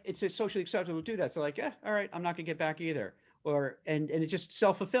becomes like it's a socially acceptable to do that. So like, all right, I'm not gonna get back either. And it's just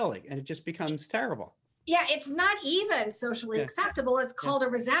self-fulfilling and it just becomes terrible. Yeah, it's not even socially Yeah. acceptable. It's Yeah. called a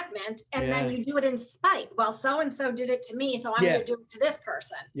resentment. And Yeah. then you do it in spite. Well, so-and-so did it to me, so I'm Yeah. going to do it to this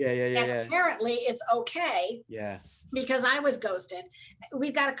person. Yeah. Yeah. Yeah. And Yeah. apparently it's okay Yeah. because I was ghosted.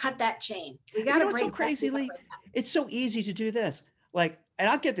 We've got to cut that chain. We got You to know what's break so crazy, that. Lee? It's so easy to do this. Like, and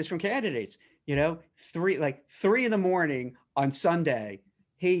I'll get this from candidates, you know, 3 in the morning on Sunday.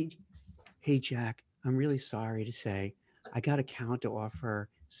 Hey, Jack, I'm really sorry to say I got a counter offer.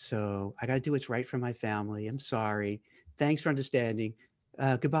 So I got to do what's right for my family. I'm sorry. Thanks for understanding.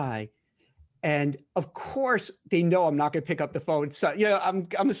 Goodbye. And of course, they know I'm not going to pick up the phone. So, you know,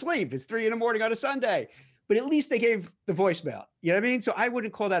 I'm asleep. It's 3 a.m. on a Sunday. But at least they gave the voicemail. You know what I mean? So I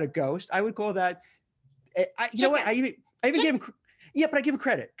wouldn't call that a ghost. I would call that. You know what? I even gave them. Yeah, but I give them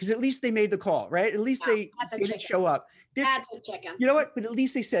credit because at least they made the call, right? At least they didn't show up. That's a chicken. You know what? But at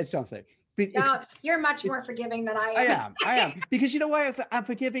least they said something. No, you're much more forgiving than I am. I am. Because you know why I'm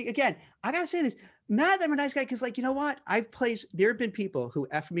forgiving? Again, I got to say this. Not that I'm a nice guy, because, like, you know what? There have been people who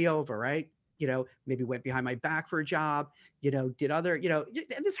effed me over, right? You know, maybe went behind my back for a job, you know, did other, you know,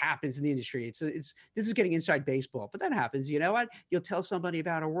 and this happens in the industry. This is getting inside baseball, but that happens. You know what? You'll tell somebody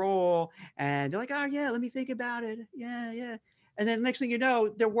about a role and they're like, oh yeah, let me think about it. Yeah. And then next thing you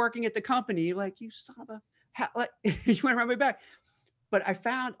know, they're working at the company. You're like, you son of a, like, you went around my back. But I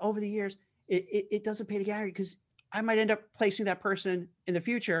found over the years, it doesn't pay to carry, because I might end up placing that person in the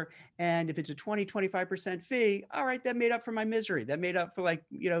future. And if it's a 20-25% fee, all right, that made up for my misery. That made up for, like,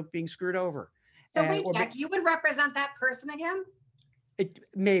 you know, being screwed over. So wait, Jack, you would represent that person again?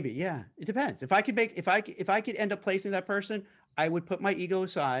 Maybe, yeah. It depends. If I could end up placing that person, I would put my ego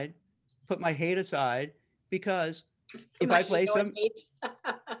aside, put my hate aside, because if I place them,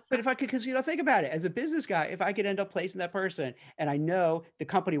 but if I could, because, you know, think about it, as a business guy, if I could end up placing that person and I know the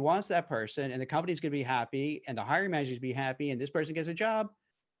company wants that person and the company's going to be happy and the hiring manager's be happy and this person gets a job,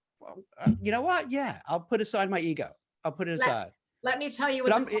 well, you know what? Yeah, I'll put aside my ego. I'll put it aside. Let me tell you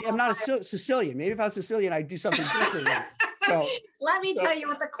what. I'm not a Sicilian. Maybe if I was Sicilian, I'd do something different. So, let me tell you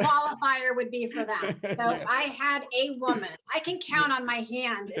what the qualifier would be for that. So I had a woman, I can count on my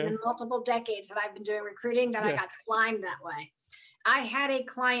hand in the multiple decades that I've been doing recruiting that I got slimed that way. I had a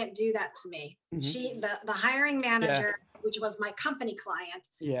client do that to me. Mm-hmm. The hiring manager, which was my company client,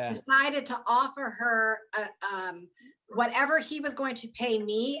 decided to offer her whatever he was going to pay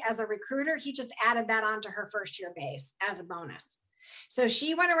me as a recruiter. He just added that onto her first year base as a bonus. So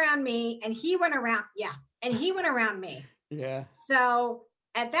she went around me and he went around. And he went around me. Yeah. So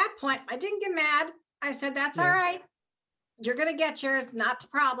at that point, I didn't get mad. I said, that's all right. You're going to get yours. Not a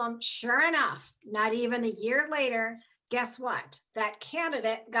problem. Sure enough, not even a year later, guess what? That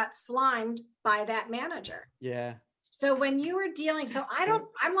candidate got slimed by that manager. Yeah. So when you were dealing,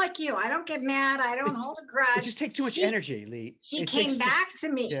 I'm like you, I don't get mad. I don't hold a grudge. It just takes too much energy, Lee. She came back to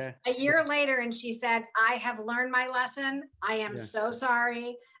me a year later and she said, I have learned my lesson. I am so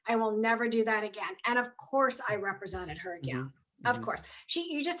sorry. I will never do that again. And of course I represented her again. Mm-hmm. Of course.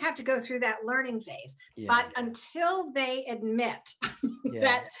 You just have to go through that learning phase. But until they admit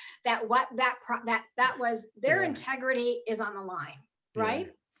that was their integrity is on the line,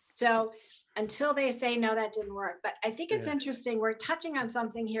 right? So until they say, no, that didn't work. But I think it's interesting. We're touching on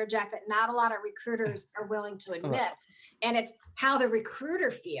something here, Jack, that not a lot of recruiters are willing to admit. And it's how the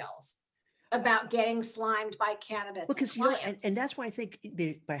recruiter feels about getting slimed by candidates. Because, you know, and that's why I think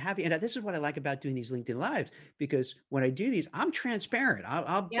by having, and this is what I like about doing these LinkedIn Lives, because when I do these, I'm transparent.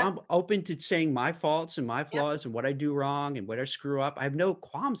 I'm open to saying my faults and my flaws and what I do wrong and what I screw up. I have no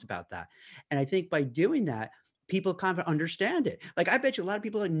qualms about that. And I think by doing that, people kind of understand it. Like, I bet you a lot of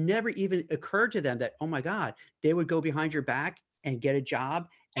people, it never even occurred to them that, oh my God, they would go behind your back and get a job.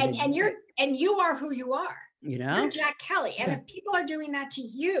 And you are who you are. You know, you're Jack Kelly. And if people are doing that to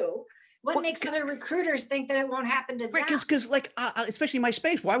you, what makes other recruiters think that it won't happen to them? Because like, especially in my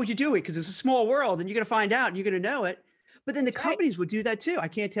space, why would you do it? Because it's a small world and you're going to find out and you're going to know it. But then the companies would do that too. I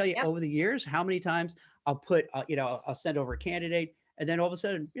can't tell you over the years how many times I'll put, I'll send over a candidate, and then all of a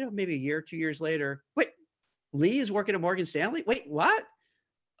sudden, maybe a year, 2 years later, wait, Lee is working at Morgan Stanley. Wait, what?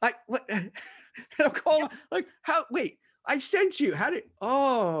 What? I'm calling, like, how? Wait, I sent you. How did?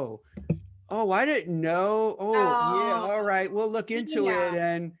 Oh, I didn't know. Oh, yeah. All right, we'll look into it.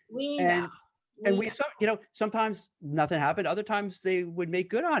 And we sometimes nothing happened. Other times they would make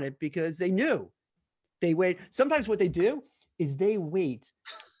good on it because they knew. They wait. Sometimes what they do is they wait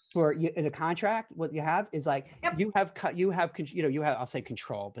for you in a contract. What you have is like you have I'll say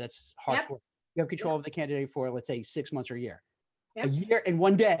control, but that's hard for. You have control of the candidate for, let's say, 6 months or a year. A year and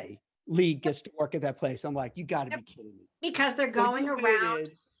 1 day, Lee gets to work at that place. I'm like, you got to be kidding me. Because they're going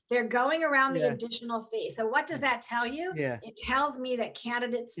around They're going around the Yeah. additional fee. So what does that tell you? Yeah. It tells me that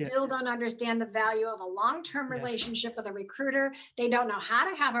candidates Yeah. still don't understand the value of a long-term Yeah. relationship with a recruiter. They don't know how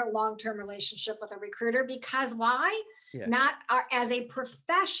to have a long-term relationship with a recruiter because why? Yeah. Not as a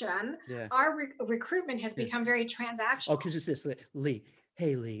profession, Yeah. our recruitment has Yeah. become very Oh, transactional. because it's this, Lee.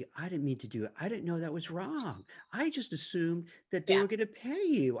 Hey, Lee, I didn't mean to do it. I didn't know that was wrong. I just assumed that they Yeah. were going to pay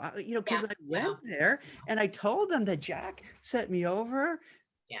you, because Yeah, I went there and I told them that Jack sent me over.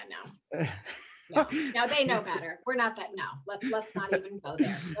 Yeah, no. No, they know better. We're not that. No, let's not even go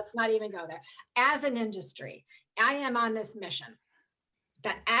there. Let's not even go there. As an industry, I am on this mission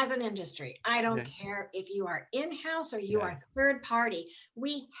that as an industry, I don't Okay. care if you are in-house or you Yeah. are third party,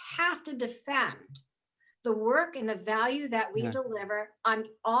 we have to defend the work and the value that we Yeah. deliver on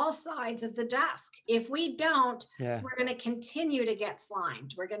all sides of the desk. If we don't, Yeah. we're going to continue to get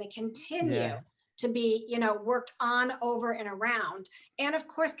slimed. We're going to continue Yeah. to be, worked on, over, and around. And of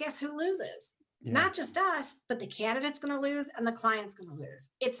course, guess who loses? Yeah. Not just us, but the candidate's going to lose and the client's going to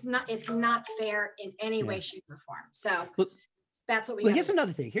lose. It's not fair in any Yeah. way, shape, or form. So Well, that's what we Well, gotta here's do.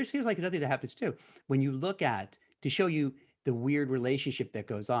 another thing. Here's like another thing that happens too. When you look at, to show you the weird relationship that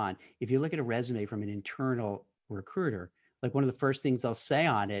goes on, if you look at a resume from an internal recruiter, like one of the first things they'll say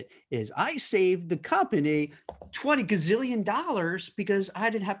on it is, I saved the company $20 gazillion because I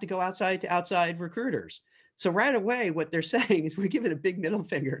didn't have to go outside to outside recruiters. So right away, what they're saying is we're giving a big middle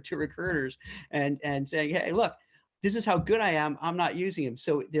finger to recruiters and saying, hey, look, this is how good I am. I'm not using them.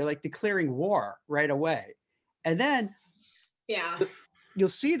 So they're like declaring war right away. And then Yeah. you'll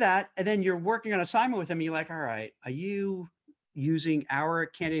see that, and then you're working on assignment with them. And you're like, all right, are you using our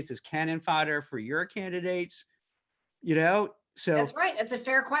candidates as cannon fodder for your candidates? So That's right. It's a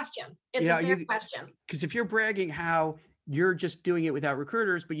fair question. It's a fair question. Because if you're bragging how you're just doing it without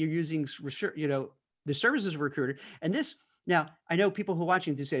recruiters, but you're using, the services of a recruiter, and this. Now, I know people who are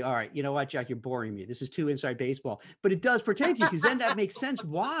watching to say, all right, you know what, Jack, you're boring me. This is too inside baseball, but it does pertain to you because then that makes sense.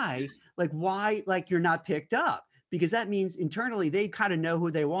 Why you're not picked up? Because that means internally they kind of know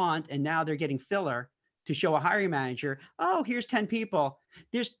who they want. And now they're getting filler to show a hiring manager. Oh, here's 10 people.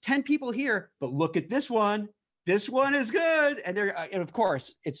 There's 10 people here, but look at this one. This one is good. And and of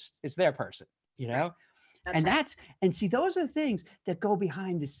course it's their person, and see, those are the things that go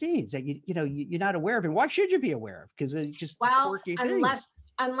behind the scenes that you're not aware of. And why should you be aware of? Because it's just quirky things.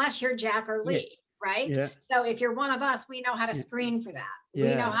 Unless you're Jack or Lee, right? Yeah. So if you're one of us, we know how to screen for that. Yeah.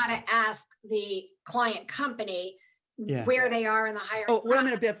 We know how to ask the client company where they are in the hiring. Oh, what I'm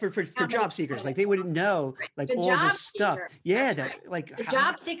going to bet for job seekers, like they wouldn't know like all this stuff. Yeah, the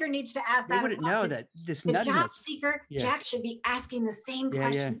job seeker needs to ask that. They wouldn't know that this nuttiness. The job seeker, Jack, should be asking the same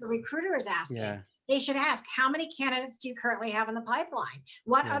questions the recruiter is asking. Yeah. They should ask, how many candidates do you currently have in the pipeline?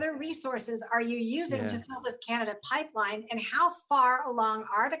 What other resources are you using to fill this candidate pipeline? And how far along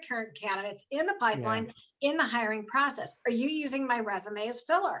are the current candidates in the pipeline in the hiring process? Are you using my resume as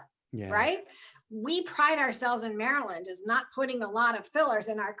filler? Right? We pride ourselves in Maryland as not putting a lot of fillers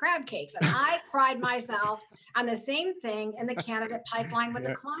in our crab cakes. And I pride myself on the same thing in the candidate pipeline with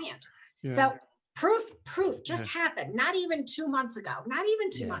the client. Yeah. So proof just happened, not even 2 months ago,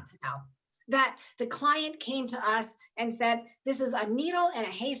 that the client came to us and said, this is a needle in a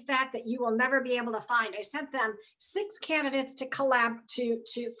haystack that you will never be able to find. I sent them 6 candidates to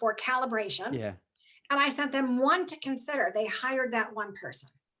for calibration. Yeah. And I sent them 1 to consider. They hired that 1 person.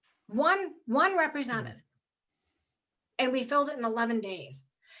 One represented. And we filled it in 11 days.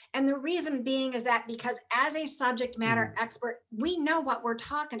 And the reason being is that because as a subject matter expert, we know what we're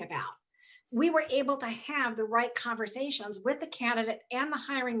talking about. We were able to have the right conversations with the candidate and the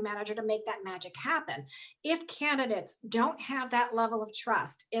hiring manager to make that magic happen. If candidates don't have that level of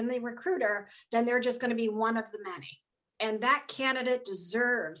trust in the recruiter, then they're just going to be one of the many. And that candidate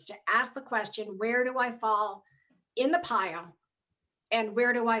deserves to ask the question, where do I fall in the pile? And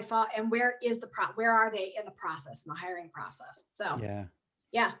where do I fall? And where are they in the process, in the hiring process? So,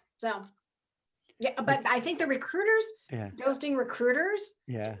 but I think the recruiters, ghosting recruiters,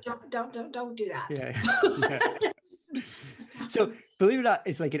 don't do that. Yeah. So believe it or not,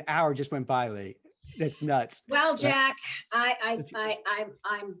 it's like an hour just went by, Lee. That's nuts. Well, Jack,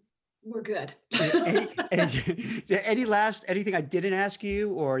 we're good. Anything I didn't ask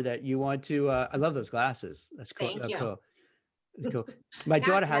you or that you want to? I love those glasses. That's cool. Thank you. Cool. That's cool. My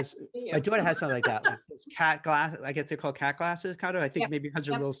daughter has something like that, like those cat glasses. I guess they're called cat glasses, kind of. I think maybe because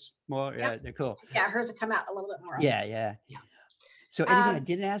they're a little smaller. Yeah, they're cool. Yeah, hers have come out a little bit more. Yeah. So anything I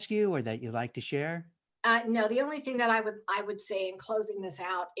didn't ask you or that you'd like to share? No, the only thing that I would say in closing this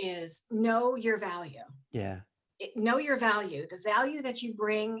out is know your value. Yeah. know your value, the value that you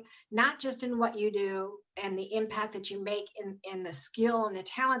bring, not just in what you do and the impact that you make in the skill and the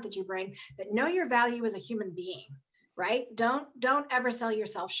talent that you bring, but know your value as a human being, right? Don't ever sell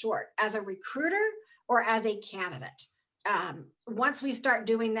yourself short as a recruiter or as a candidate. Once we start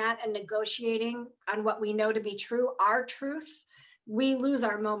doing that and negotiating on what we know to be true, our truth, we lose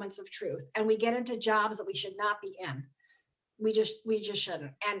our moments of truth and we get into jobs that we should not be in. We just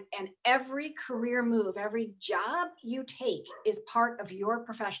shouldn't. And every career move, every job you take is part of your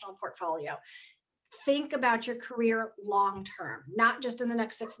professional portfolio. Think about your career long term, not just in the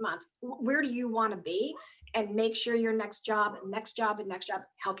next 6 months. Where do you want to be? And make sure your next job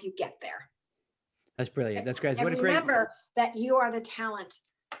help you get there. That's brilliant. That's great. And remember that you are the talent.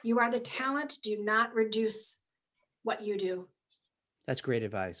 You are the talent. Do not reduce what you do. That's great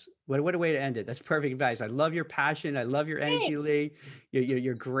advice. What a way to end it. That's perfect advice. I love your passion. I love your energy, Lee.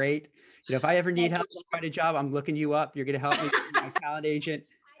 You're great. If I ever need help to find a job, I'm looking you up. You're going to help me. My talent agent.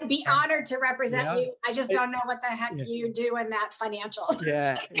 I'd be honored to represent you. I just don't know what the heck you do in that financial.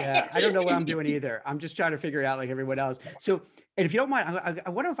 Yeah. I don't know what I'm doing either. I'm just trying to figure it out like everyone else. So, and if you don't mind, I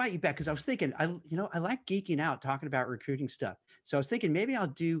want to invite you back because I was thinking, I like geeking out talking about recruiting stuff. So I was thinking maybe I'll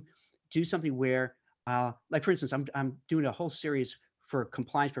do something where, like for instance, I'm doing a whole series for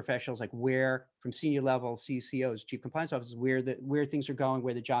compliance professionals, like where from senior level CCOs, chief compliance officers, where things are going,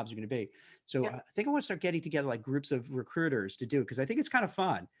 where the jobs are going to be. So I think I want to start getting together like groups of recruiters to do it because I think it's kind of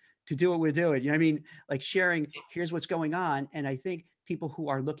fun to do what we're doing. You know what I mean? Like sharing, here's what's going on. And I think people who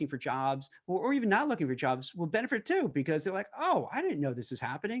are looking for jobs or even not looking for jobs will benefit too, because they're like, oh, I didn't know this is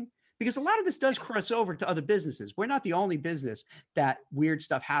happening. Because a lot of this does cross over to other businesses. We're not the only business that weird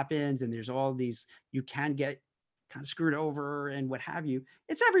stuff happens and there's all these, you can get kind of screwed over and what have you.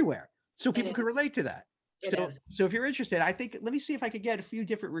 It's everywhere. So people can relate to that. So if you're interested, I think, let me see if I could get a few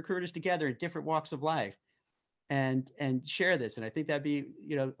different recruiters together in different walks of life and share this. And I think that'd be,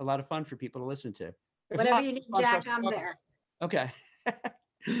 a lot of fun for people to listen to. Whatever you need, Jack, I'm there. Okay.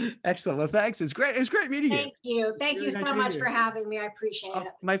 Excellent. Well, thanks. It's great. It was great meeting you. Thank you. Thank you so much for having me. I appreciate it.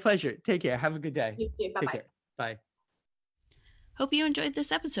 My pleasure. Take care. Have a good day. You too. Bye-bye. Bye. Hope you enjoyed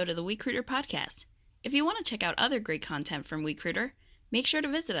this episode of the WeCruiter podcast. If you want to check out other great content from WeCruiter, make sure to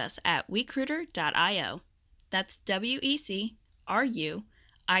visit us at WeCruiter.io. That's WeCruitr.io.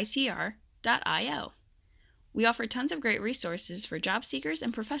 We offer tons of great resources for job seekers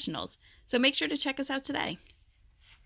and professionals, so make sure to check us out today.